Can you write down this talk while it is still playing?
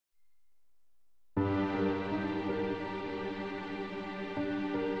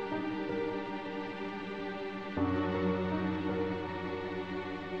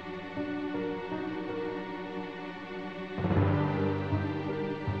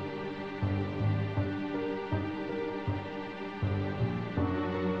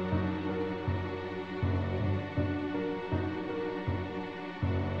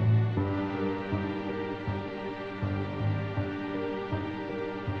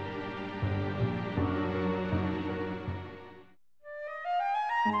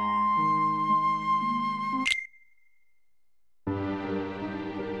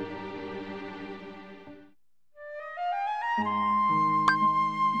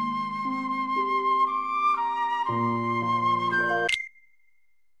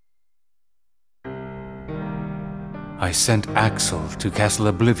I sent Axel to Castle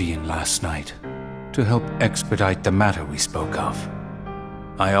Oblivion last night to help expedite the matter we spoke of.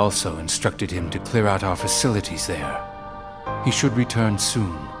 I also instructed him to clear out our facilities there. He should return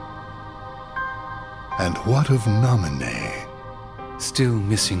soon. And what of Naminé? Still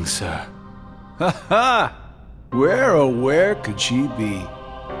missing, sir. Ha ha! Where could she be?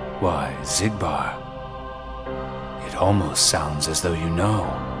 Why, Zigbar. It almost sounds as though you know.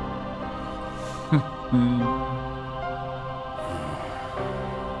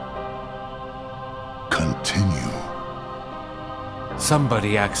 Continue.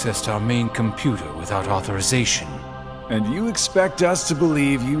 Somebody accessed our main computer without authorization. And you expect us to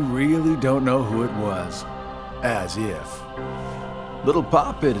believe you really don't know who it was? As if. Little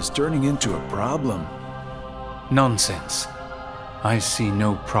Poppet is turning into a problem. Nonsense. I see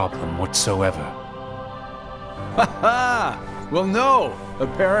no problem whatsoever. Ha ha! Well, no!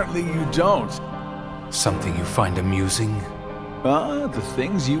 Apparently you don't. Something you find amusing? The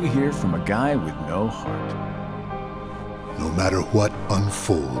things you hear from a guy with no heart. No matter what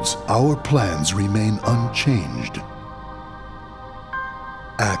unfolds, our plans remain unchanged.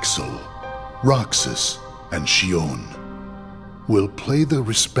 Axel, Roxas, and Xion will play the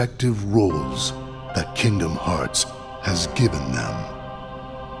respective roles that Kingdom Hearts has given them.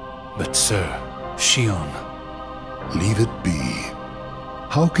 But sir, Xion... Leave it be.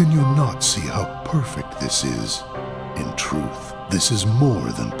 How can you not see how perfect this is? In truth, this is more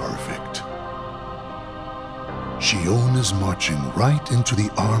than perfect. Xion is marching right into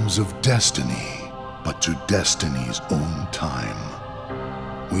the arms of destiny, but to destiny's own time.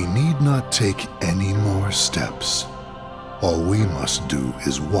 We need not take any more steps. All we must do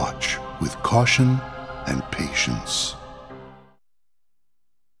is watch with caution and patience.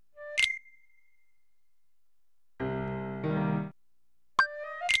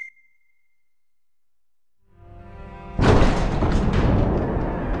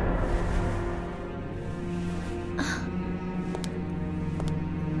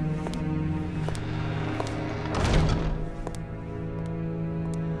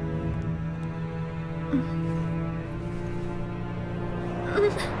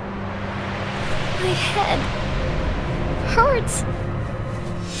 My head hurts.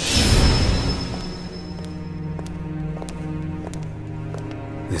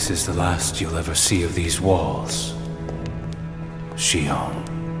 This is the last you'll ever see of these walls, Xion.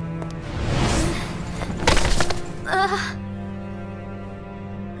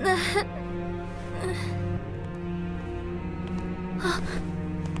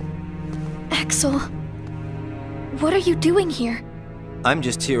 Axel, what are you doing here? I'm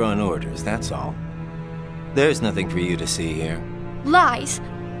just here on orders, that's all. There's nothing for you to see here. Lies!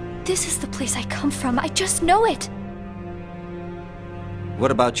 This is the place I come from. I just know it.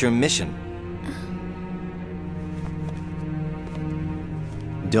 What about your mission?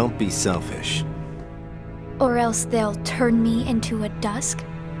 Don't be selfish. Or else they'll turn me into a dusk?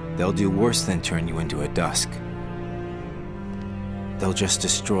 They'll do worse than turn you into a dusk. They'll just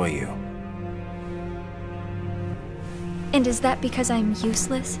destroy you. And is that because I'm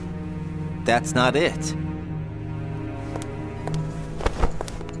useless? That's not it.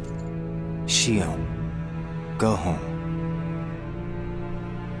 Xion, go home.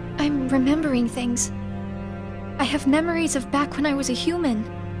 I'm remembering things. I have memories of back when I was a human.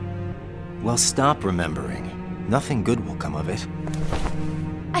 Well, stop remembering. Nothing good will come of it.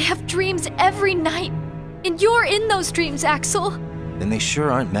 I have dreams every night. And you're in those dreams, Axel. Then they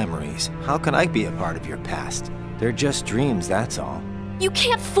sure aren't memories. How can I be a part of your past? They're just dreams, that's all. You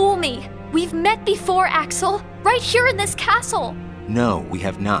can't fool me. We've met before, Axel. Right here in this castle. No, we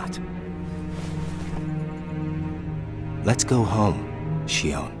have not. Let's go home,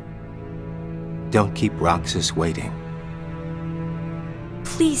 Xion. Don't keep Roxas waiting.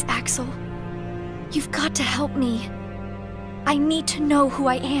 Please, Axel. You've got to help me. I need to know who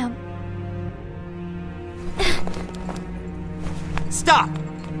I am. Stop!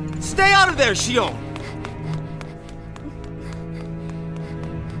 Stay out of there, Xion!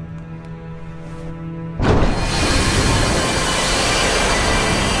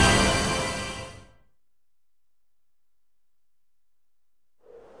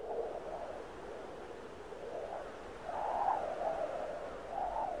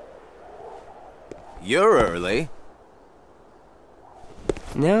 You're early.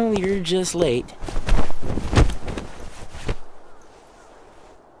 No, you're just late.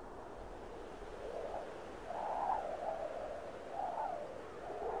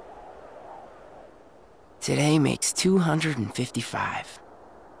 Today makes 255.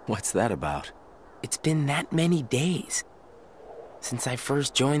 What's that about? It's been that many days since I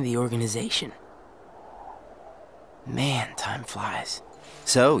first joined the organization. Man, time flies.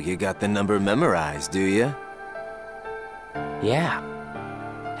 So, you got the number memorized, do you? Yeah.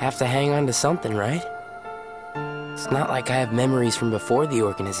 Have to hang on to something, right? It's not like I have memories from before the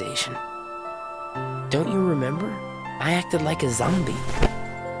organization. Don't you remember? I acted like a zombie.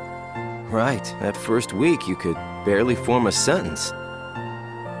 Right. That first week, you could barely form a sentence.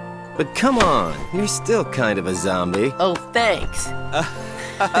 But come on, you're still kind of a zombie. Oh, thanks.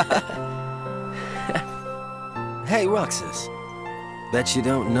 Hey, Roxas. Bet you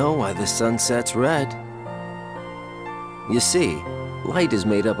don't know why the sun sets red. You see, light is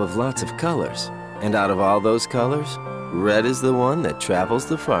made up of lots of colors. And out of all those colors, red is the one that travels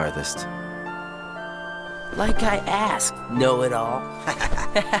the farthest. Like I asked, know-it-all.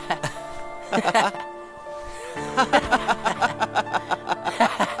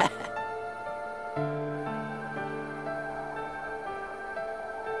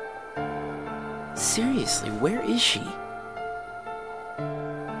 Seriously, where is she?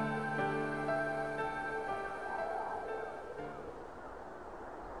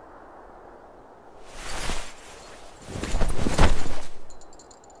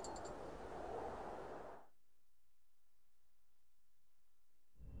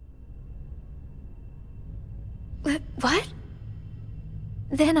 What?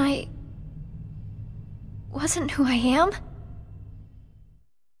 Then I wasn't who I am?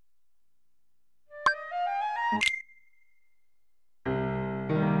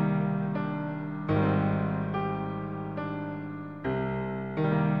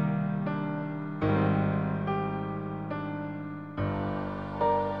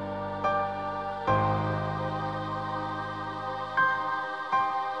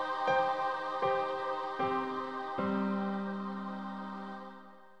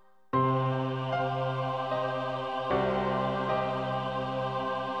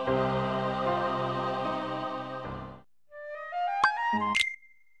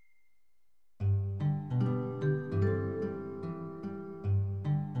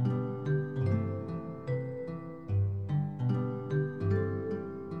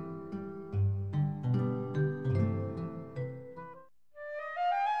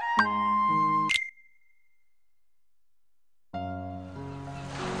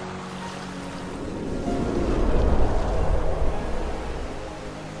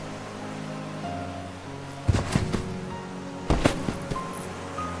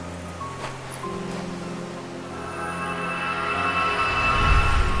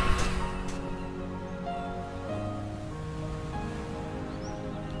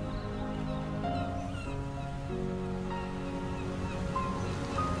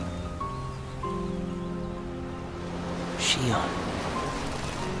 Shion.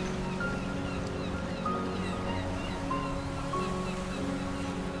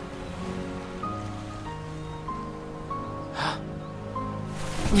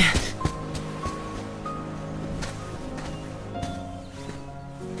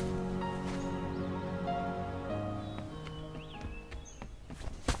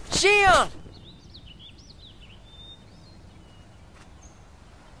 Shion!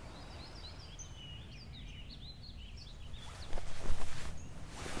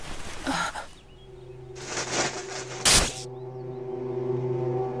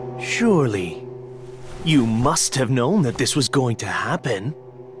 Surely, you must have known that this was going to happen.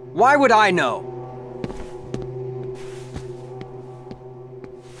 Why would I know?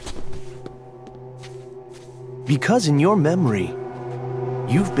 Because in your memory,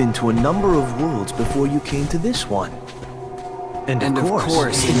 you've been to a number of worlds before you came to this one. And of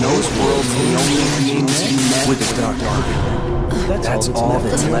course, in those worlds, the only beings you met with the dark argument. That's all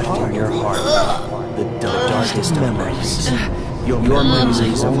that's left in your heart. The darkest memories. Your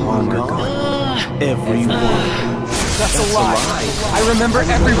memories of harm are gone. Every one. That's a lie. I remember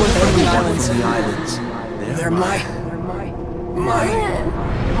everyone from the islands. They're my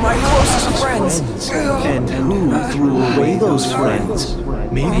closest friends. And who threw away those friends?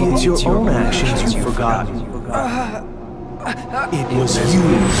 Maybe it's your own actions you've forgotten. It was you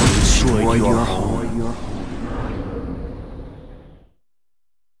who destroyed your home.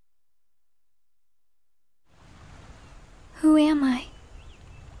 Who am I?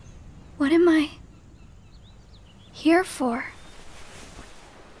 What am I here for?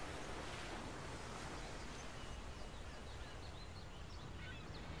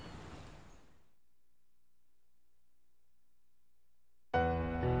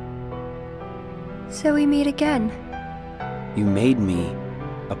 So we meet again. You made me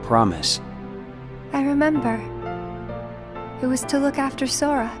a promise. I remember. It was to look after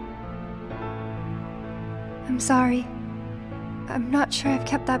Sora. I'm sorry. I'm not sure I've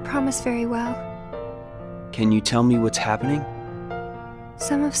kept that promise very well. Can you tell me what's happening?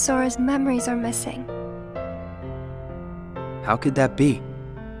 Some of Sora's memories are missing. How could that be?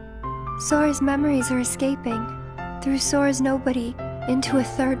 Sora's memories are escaping through Sora's nobody into a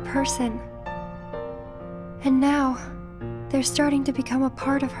third person. And now, they're starting to become a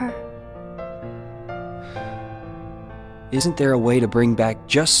part of her. Isn't there a way to bring back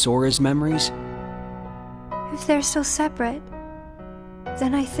just Sora's memories? If they're still separate,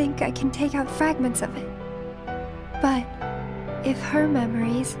 then I think I can take out fragments of it. But if her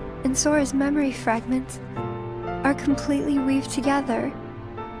memories and Sora's memory fragments are completely weaved together,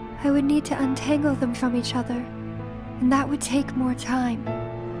 I would need to untangle them from each other, and that would take more time.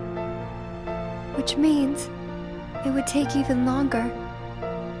 Which means it would take even longer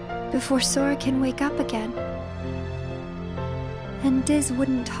before Sora can wake up again. And Diz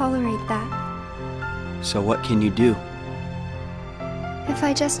wouldn't tolerate that. So what can you do? If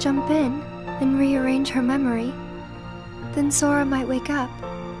I just jump in and rearrange her memory, then Sora might wake up,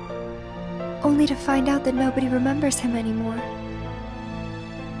 only to find out that nobody remembers him anymore.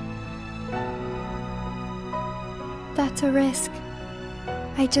 That's a risk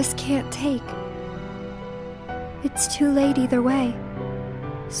I just can't take. It's too late either way.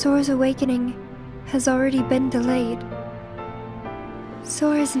 Sora's awakening has already been delayed.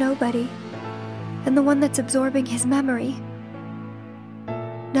 Sora's nobody, and the one that's absorbing his memory.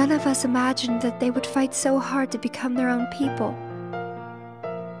 None of us imagined that they would fight so hard to become their own people.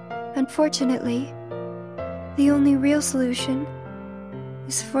 Unfortunately, the only real solution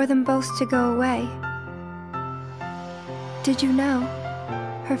is for them both to go away. Did you know?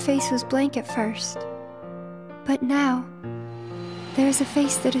 Her face was blank at first. But now, there is a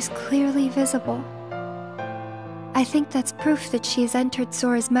face that is clearly visible. I think that's proof that she has entered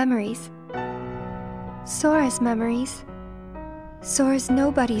Sora's memories. Sora's memories, Sora's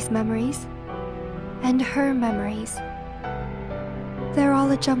nobody's memories, and her memories. They're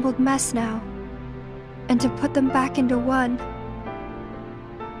all a jumbled mess now, and to put them back into one,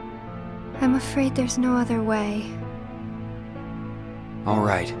 I'm afraid there's no other way. All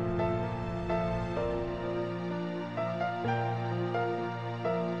right.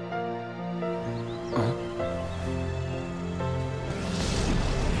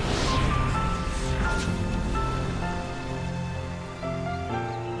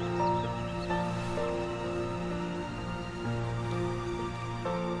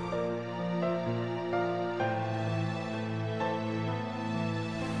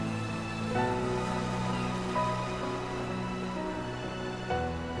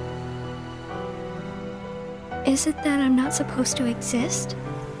 Is it that I'm not supposed to exist?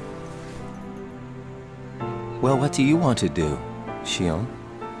 Well, what do you want to do, Xion?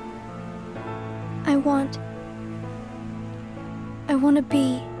 I want to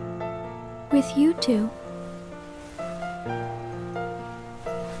be with you two.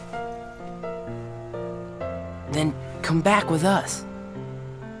 Then come back with us.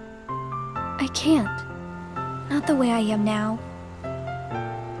 I can't. Not the way I am now.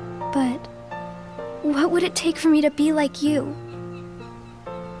 But what would it take for me to be like you?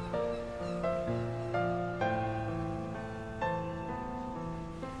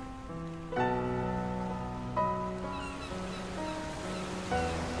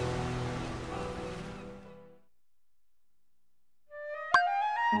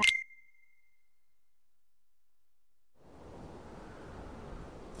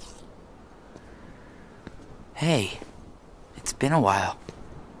 Hey, it's been a while.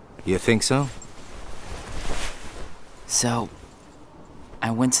 You think so? So, I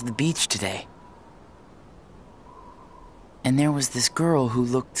went to the beach today. And there was this girl who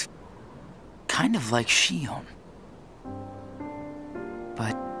looked kind of like Xion.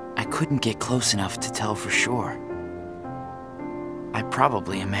 But I couldn't get close enough to tell for sure. I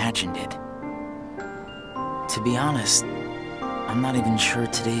probably imagined it. To be honest, I'm not even sure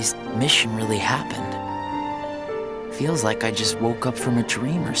today's mission really happened. Feels like I just woke up from a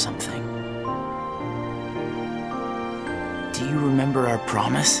dream or something. Do you remember our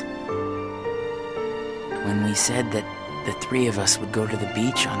promise? When we said that the three of us would go to the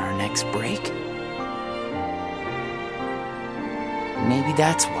beach on our next break? Maybe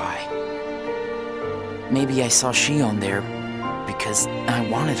that's why. Maybe I saw Xion there because I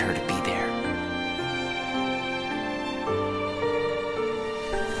wanted her to be there.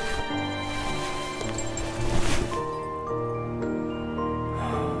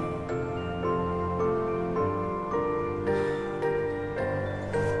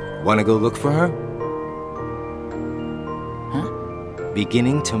 Wanna go look for her? Huh?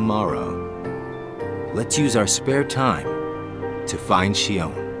 Beginning tomorrow, let's use our spare time to find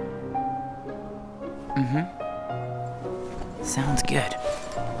Xion. Sounds good.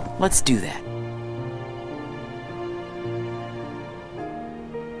 Let's do that.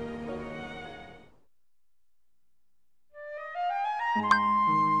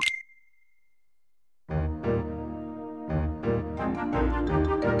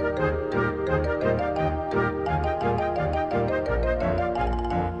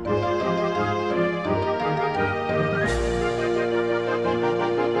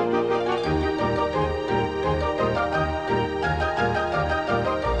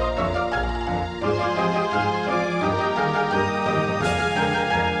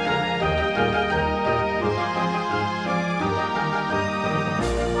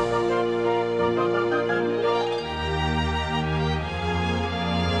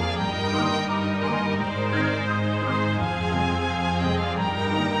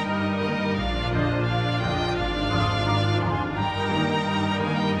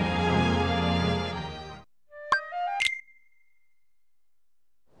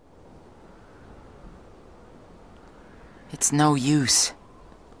 It's no use.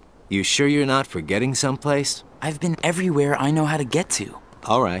 You sure you're not forgetting someplace? I've been everywhere I know how to get to.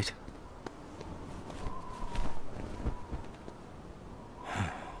 All right.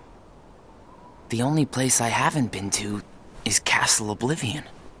 The only place I haven't been to is Castle Oblivion.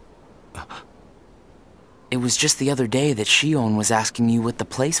 It was just the other day that Shion was asking you what the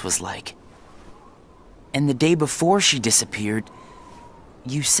place was like. And the day before she disappeared,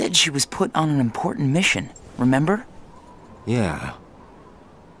 you said she was put on an important mission, remember? Yeah,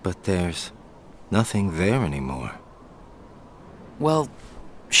 but there's nothing there anymore. Well,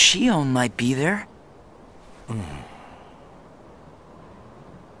 Shion might be there.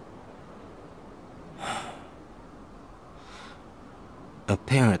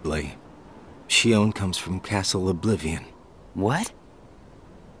 Apparently, Shion comes from Castle Oblivion. What?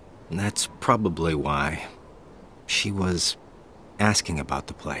 That's probably why she was asking about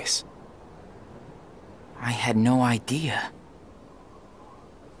the place. I had no idea.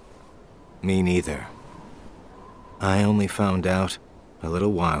 Me neither. I only found out a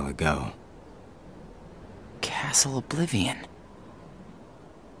little while ago. Castle Oblivion.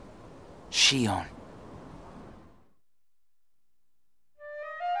 Shion.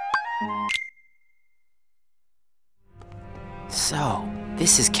 So,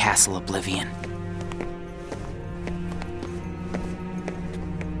 this is Castle Oblivion.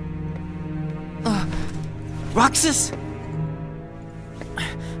 Roxas?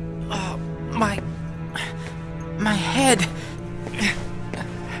 My head.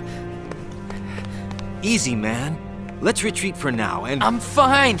 Easy, man. Let's retreat for now and... I'm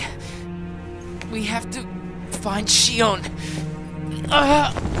fine. We have to find Shion.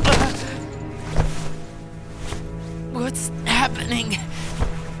 What's happening?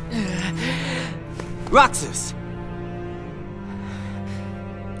 Roxas!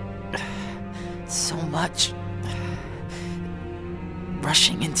 So much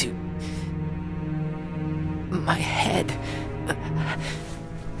rushing into my head.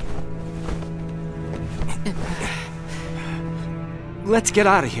 Let's get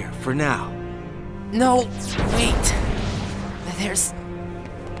out of here for now. No, wait. There's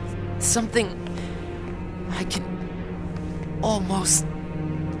something I can almost...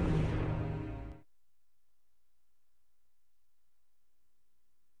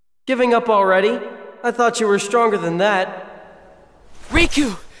 Giving up already? I thought you were stronger than that.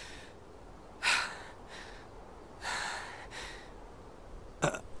 Riku!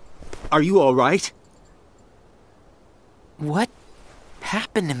 Are you all right? What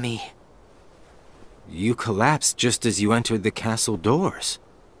happened to me? You collapsed just as you entered the castle doors.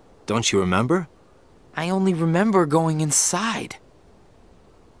 Don't you remember? I only remember going inside.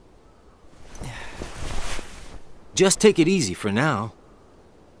 Just take it easy for now.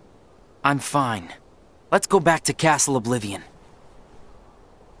 I'm fine. Let's go back to Castle Oblivion.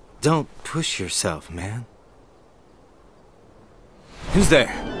 Don't push yourself, man. Who's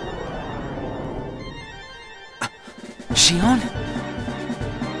there? Shion?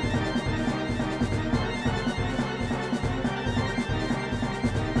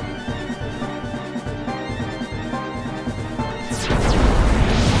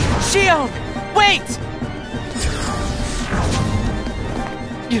 Shion! Wait!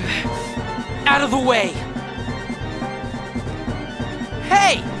 Out of the way!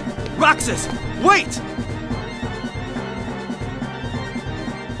 Hey! Roxas, wait!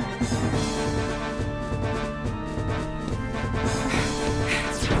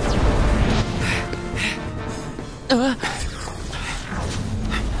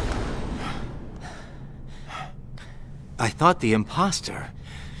 I thought the imposter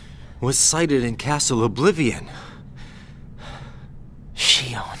was sighted in Castle Oblivion.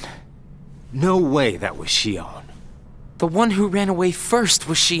 Shion. No way that was Shion. The one who ran away first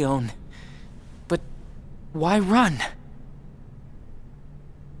was Shion. But why run?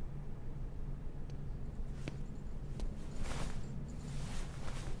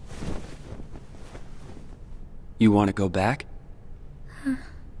 You want to go back?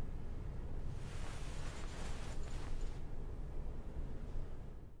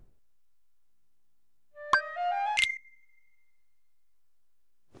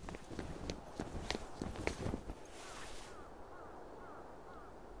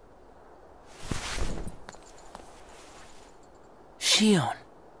 Shion.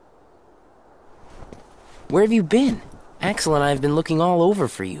 Where have you been? Axel and I have been looking all over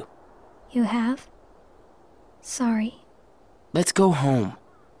for you. You have? Sorry. Let's go home.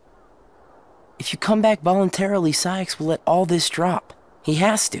 If you come back voluntarily, Sykes will let all this drop. He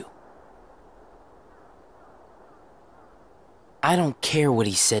has to. I don't care what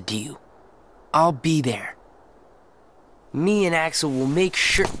he said to you. I'll be there. Me and Axel will make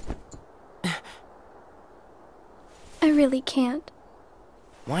sure... I really can't.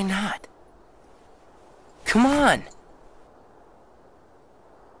 Why not? Come on!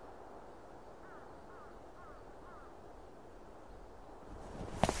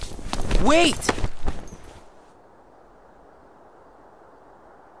 Wait!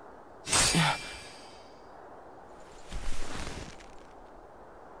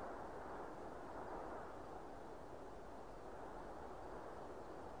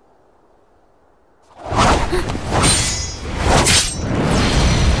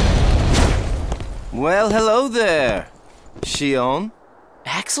 Well, hello there, Shion.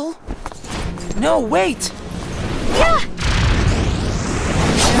 Axel? No, wait!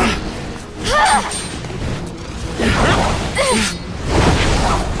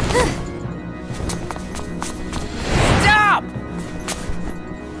 Stop!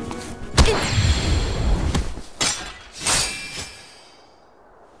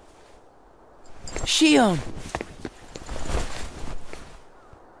 Shion!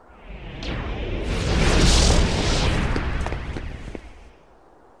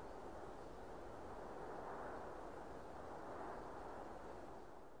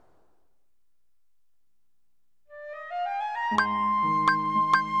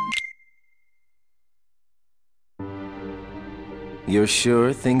 You're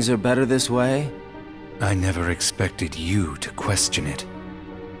sure things are better this way? I never expected you to question it.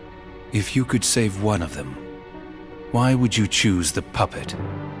 If you could save one of them, why would you choose the puppet?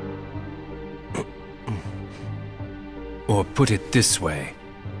 Or put it this way,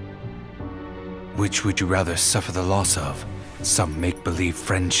 which would you rather suffer the loss of? Some make-believe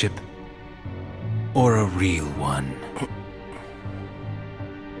friendship? Or a real one?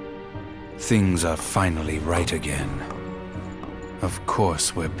 Things are finally right again. Of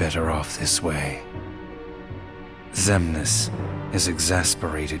course we're better off this way. Xemnas is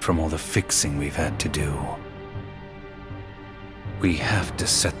exasperated from all the fixing we've had to do. We have to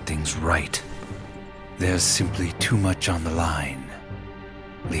set things right. There's simply too much on the line,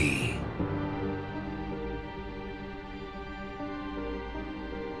 Lee.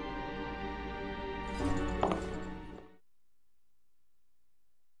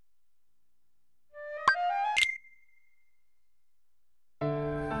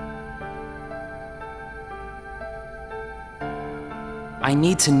 I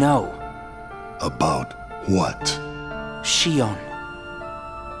need to know. About what? Shion.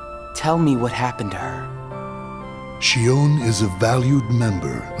 Tell me what happened to her. Shion is a valued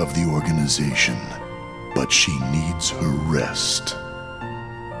member of the organization, but she needs her rest.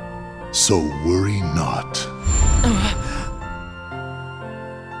 So worry not.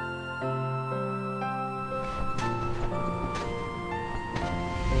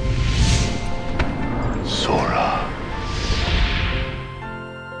 Sora.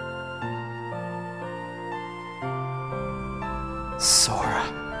 Sora.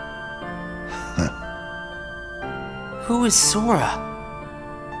 Who is Sora?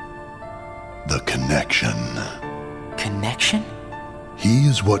 The connection. Connection? He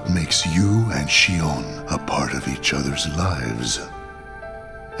is what makes you and Shion a part of each other's lives.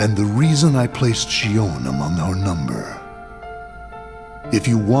 And the reason I placed Shion among our number. If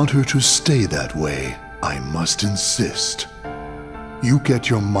you want her to stay that way, I must insist. You get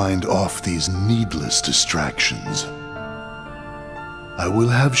your mind off these needless distractions. I will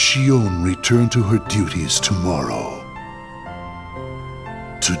have Shion return to her duties tomorrow.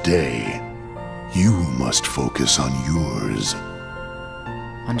 Today, you must focus on yours.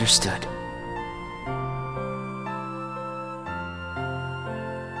 Understood.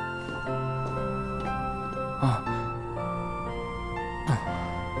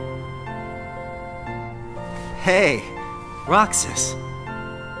 Hey, Roxas.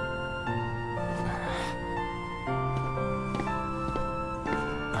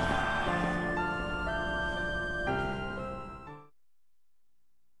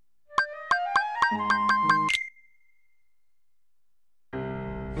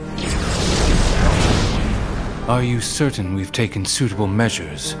 Are you certain we've taken suitable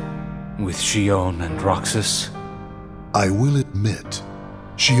measures with Xion and Roxas? I will admit,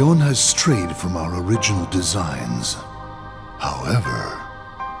 Xion has strayed from our original designs. However,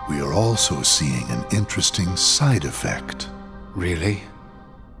 we are also seeing an interesting side effect. Really?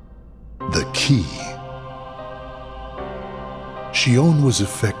 The key. Xion was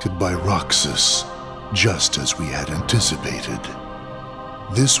affected by Roxas, just as we had anticipated.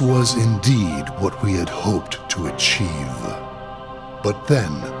 This was indeed what we had hoped to achieve. But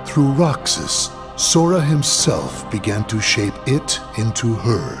then, through Roxas, Sora himself began to shape it into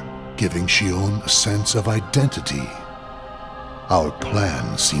her, giving Xion a sense of identity. Our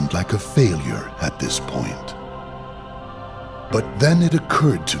plan seemed like a failure at this point. But then it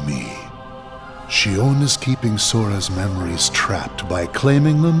occurred to me, Xion is keeping Sora's memories trapped by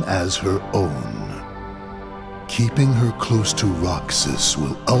claiming them as her own. Keeping her close to Roxas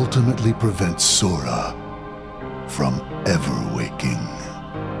will ultimately prevent Sora from ever waking.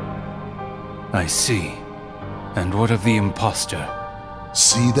 I see. And what of the imposter?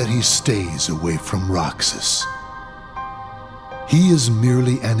 See that he stays away from Roxas. He is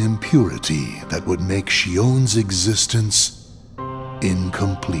merely an impurity that would make Xion's existence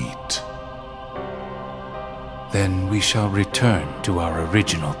incomplete. Then we shall return to our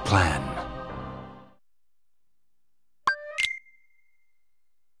original plan.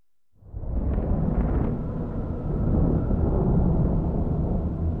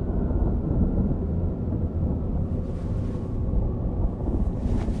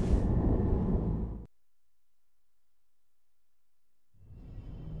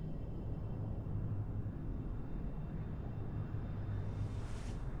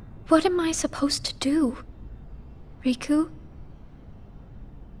 What am I supposed to do? Riku?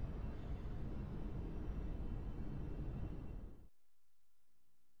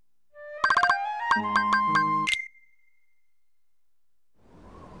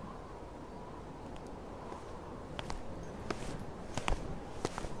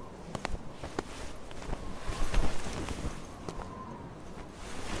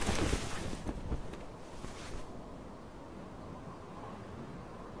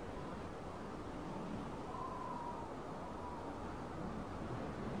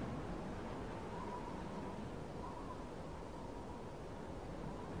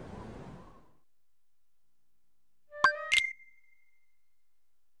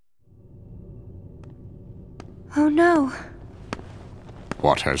 Oh no.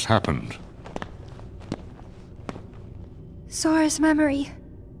 What has happened? Sora's memory.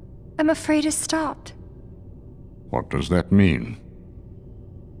 I'm afraid it's stopped. What does that mean?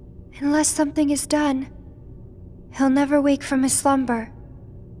 Unless something is done, he'll never wake from his slumber.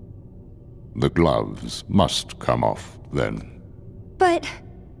 The gloves must come off, then. But...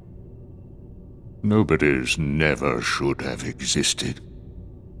 Nobody's never should have existed.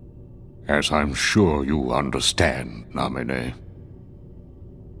 As I'm sure you understand, Namine.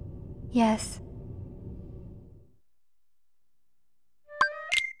 yes.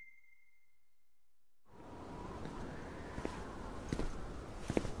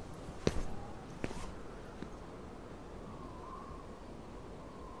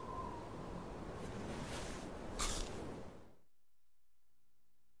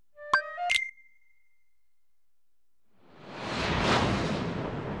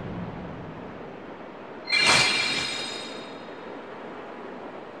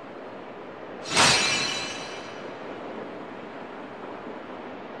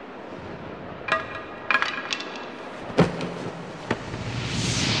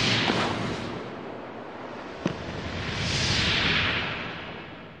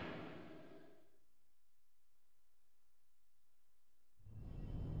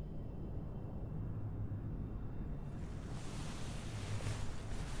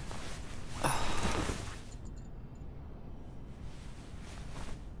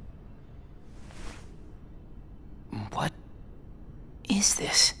 What is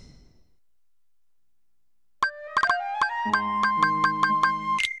this?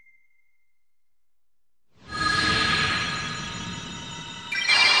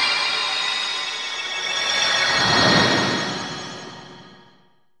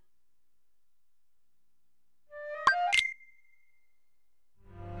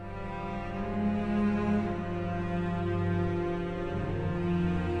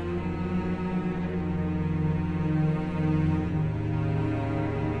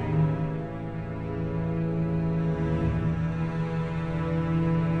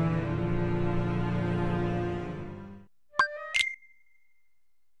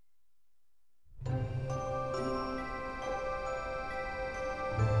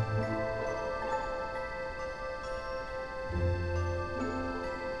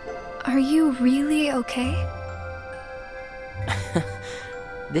 Are you really okay?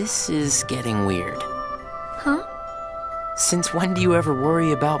 This is getting weird. Huh? Since when do you ever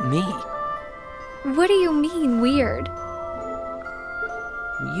worry about me? What do you mean, weird?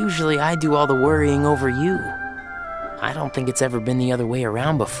 Usually I do all the worrying over you. I don't think it's ever been the other way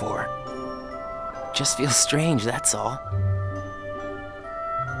around before. Just feels strange, that's all.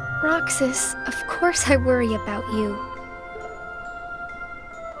 Roxas, of course I worry about you.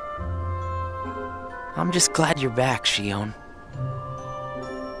 I'm just glad you're back, Shion.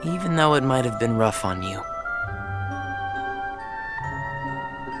 Even though it might have been rough on you.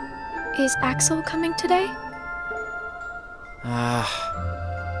 Is Axel coming today?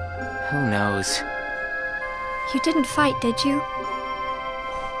 Who knows? You didn't fight, did you?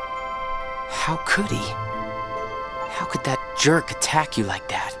 How could he? How could that jerk attack you like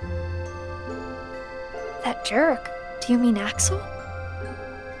that? That jerk? Do you mean Axel?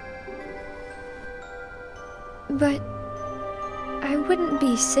 But I wouldn't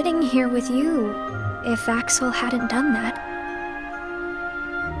be sitting here with you if Axel hadn't done that.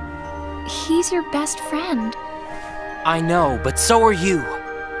 He's your best friend. I know, but so are you.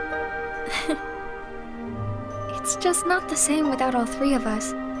 It's just not the same without all three of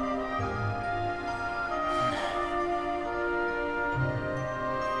us.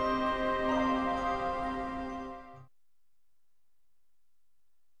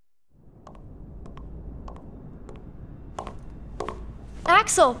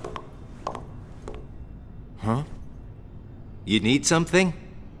 Axel! Huh? You need something?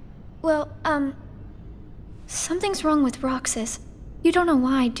 Well, something's wrong with Roxas. You don't know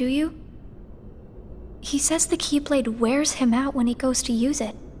why, do you? He says the Keyblade wears him out when he goes to use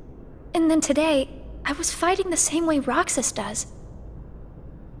it. And then today, I was fighting the same way Roxas does.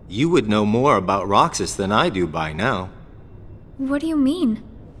 You would know more about Roxas than I do by now. What do you mean?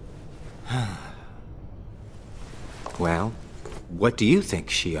 Well, what do you think,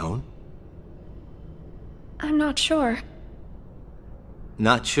 Shion? I'm not sure.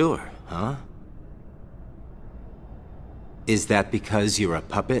 Not sure, huh? Is that because you're a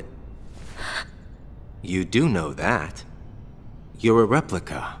puppet? You do know that. You're a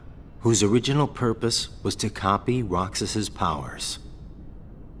replica, whose original purpose was to copy Roxas's powers.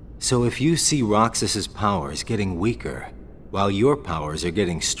 So if you see Roxas's powers getting weaker, while your powers are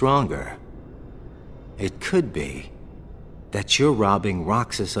getting stronger, it could be that you're robbing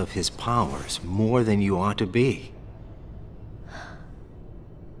Roxas of his powers more than you ought to be.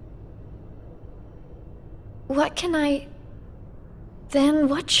 Then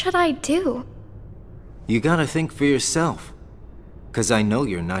what should I do? You gotta think for yourself, 'cause I know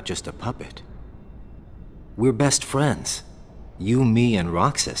you're not just a puppet. We're best friends. You, me, and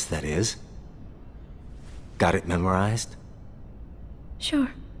Roxas, that is. Got it memorized?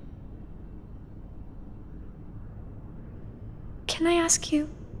 Sure. Can I ask you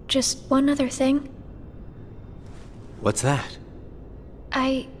just one other thing? What's that?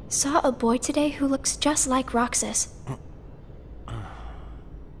 I saw a boy today who looks just like Roxas.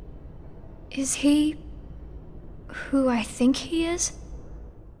 Is he who I think he is?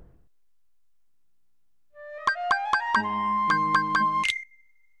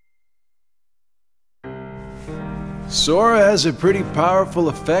 Sora has a pretty powerful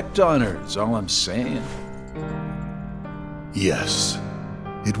effect on her, is all I'm saying. Yes,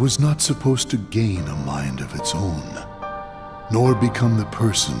 it was not supposed to gain a mind of its own, nor become the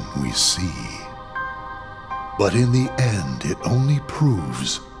person we see. But in the end, it only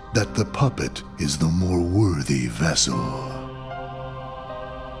proves that the puppet is the more worthy vessel.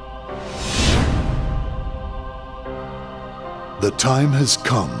 The time has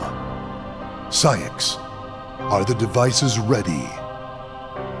come. Saïx, are the devices ready?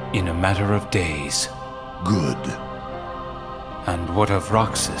 In a matter of days. Good. And what of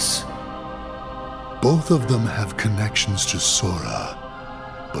Roxas? Both of them have connections to Sora,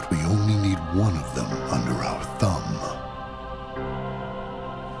 but we only need one of them under our thumb.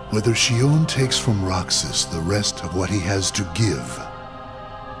 Whether Shion takes from Roxas the rest of what he has to give,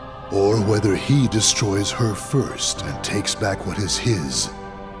 or whether he destroys her first and takes back what is his,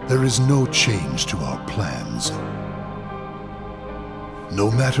 there is no change to our plans. No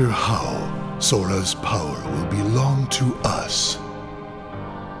matter how, Sora's power will belong to us.